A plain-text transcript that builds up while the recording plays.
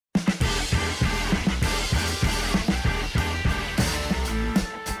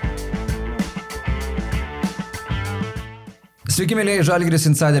Sveiki, mėlyje Žalgiris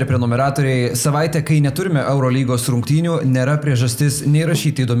Insider prenumeratoriai. Savaitė, kai neturime Eurolygos rungtynių, nėra priežastis nei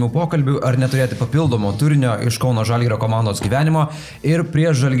rašyti įdomių pokalbių ar neturėti papildomo turinio iš Kauno Žalgirio komandos gyvenimo. Ir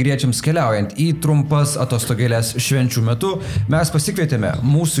prieš žalgiriečiams keliaujant į trumpas atostogėlės švenčių metu, mes pasikvietėme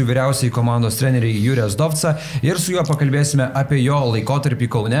mūsų vyriausiai komandos trenerį Jure Zdovcą ir su juo pakalbėsime apie jo laikotarpį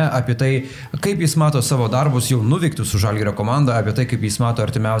Kaune, apie tai, kaip jis mato savo darbus jau nuveiktus su Žalgirio komanda, apie tai, kaip jis mato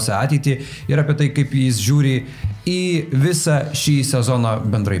artimiausią ateitį ir apie tai, kaip jis žiūri į visą šį sezoną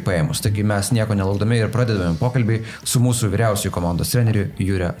bendrai paėmus. Taigi mes nieko nelaukdami ir pradedame pokalbį su mūsų vyriausiųjų komandos treneriu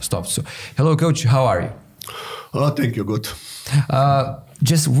Jure Zdovcu. Hello, coach. How are you? Oh, thank you. Good.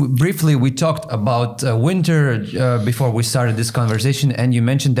 Just briefly, we talked about winter before we started this conversation, and you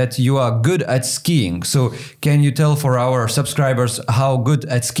mentioned that you are good at skiing. So can you tell for our subscribers how good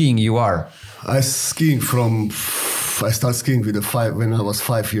at skiing you are? I started skiing when I was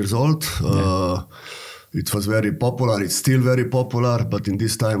 5 years old. It was very popular. It's still very popular, but in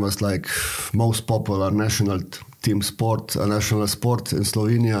this time was like most popular national team sport, a national sport in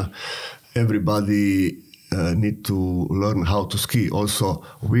Slovenia. Everybody need to learn how to ski. Also,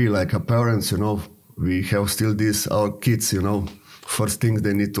 we like our parents, we have still our kids, first things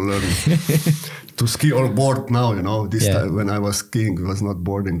they need to learn to ski or board now, this time when I was skiing, it was not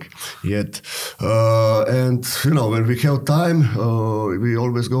boarding yet. And, when we have time, we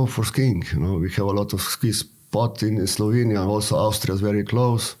always go for skiing. We have a lot of ski spots in Slovenia, also Austria is very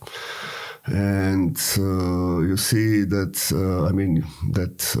close. And you see that,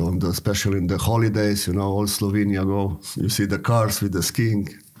 especially in the holidays, all Slovenia go, you see the cars with the skiing.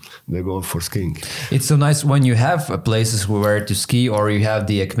 They go for skiing. It's so nice when you have places where to ski or you have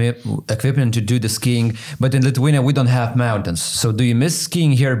the equipment to do the skiing. But in Lithuania, we don't have mountains. So do you miss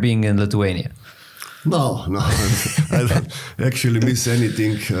skiing here being in Lithuania? No, I don't actually miss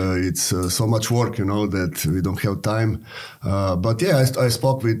anything. It's so much work, that we don't have time. But yeah, I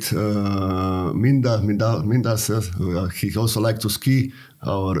spoke with Mindas. He also likes to ski,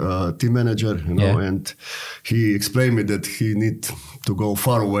 our team manager, and he explained me that he need to go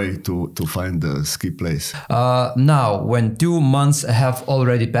far away to find the ski place. Now, when 2 months have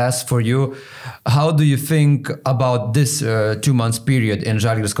already passed for you, how do you think about this 2 months period in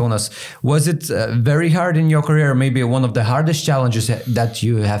Žalgiris Kaunas? Was it very hard in your career, maybe one of the hardest challenges that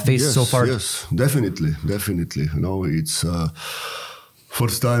you have faced so far? Yes, definitely. It's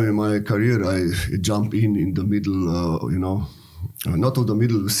first time in my career I jump in the middle, not of the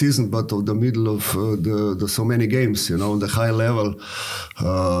middle of the season, but of the middle of the so many games, on the high level.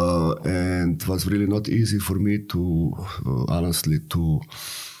 And it was really not easy for me to, honestly,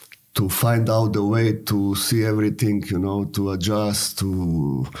 to find out the way to see everything, to adjust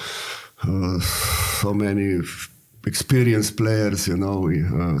to so many experienced players,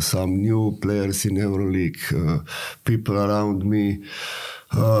 some new players in EuroLeague, people around me.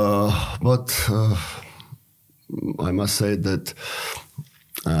 But I must say that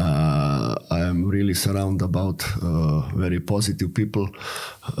I am really surrounded about very positive people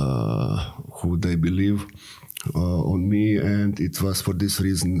who they believe on me, and it was for this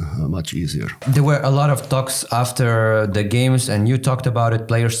reason much easier. There were a lot of talks after the games, and you talked about it,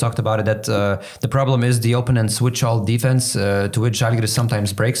 players talked about it, that the problem is the open and switch all defense, to which Žalgiris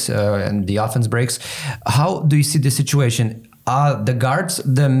sometimes breaks and the offense breaks. How do you see the situation? Are the guards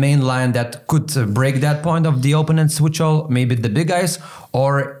the main line that could break that point of the open and switch all, maybe the big guys,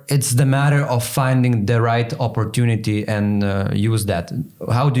 or it's the matter of finding the right opportunity and use that?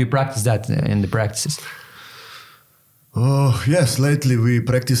 How do you practice that in the practices? Yes, lately we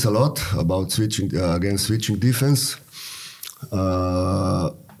practice a lot about switching defense,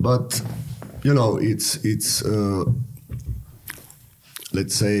 but it's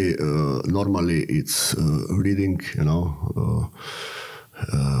let's say normally it's reading,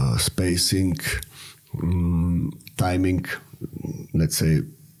 spacing, timing. Let's say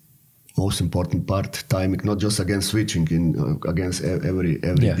most important part, timing, not just against switching, against every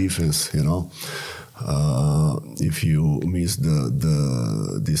defense. If you miss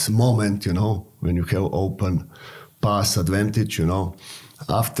this moment, when you have open pass advantage,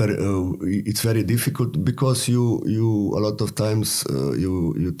 after it's very difficult because you a lot of times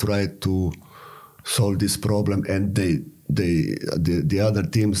you try to solve this problem, and the other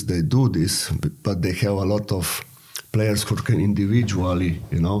teams, they do this, but they have a lot of players who can individually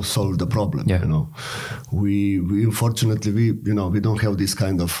solve the problem. We unfortunately we don't have this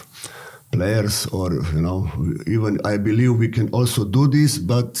kind of players, or even I believe we can also do this,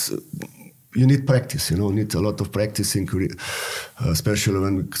 but you need practice, need a lot of practicing, especially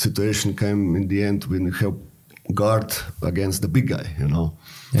when situation came in the end when you have guard against the big guy,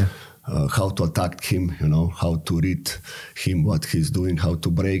 how to attack him, you know, how to read him, what he's doing, how to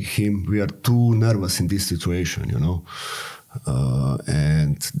break him. We are too nervous in this situation, you know.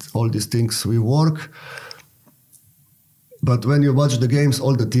 And all these things we work. But when you watch the games,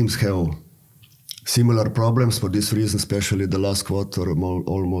 all the teams have similar problems. For this reason, especially the last quarter,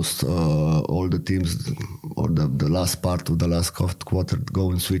 almost all the teams, or the last part of the last quarter,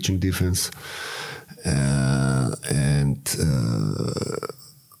 go in switching defense.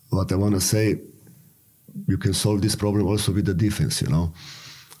 What I want to say, you can solve this problem also with the defense, you know.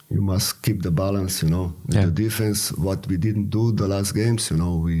 You must keep the balance, you know, with the defense. What we didn't do the last games, you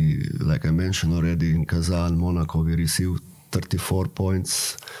know, we, like I mentioned already, in Kazan, Monaco, we received 34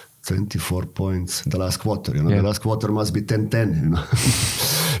 points, 24 points the last quarter, you know. The last quarter must be 10-10, you know.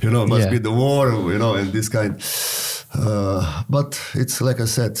 You know, must be the war, you know, and this kind. But it's like I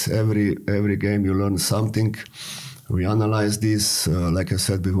said, every game you learn something. We analyze this, like I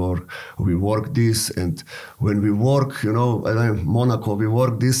said before, we work this, and when we work, you know, Monaco, we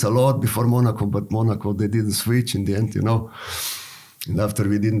worked this a lot before Monaco, but Monaco, they didn't switch in the end, you know. And after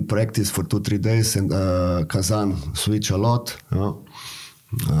we didn't practice for 2-3 days, and Kazan switch a lot, you know.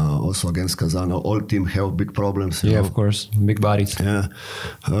 Also against Kazan, all team have big problems. Yeah, of course, big bodies. Yeah,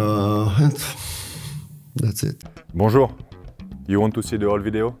 and that's it. Bonjour, you want to see the whole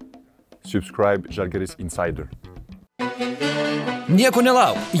video? Subscribe Žalgiris Insider. Nieko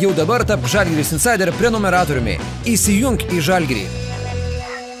nelauk, jau dabar tapk Žalgiris Insider prenumeratoriumi. Įsijunk į Žalgirį.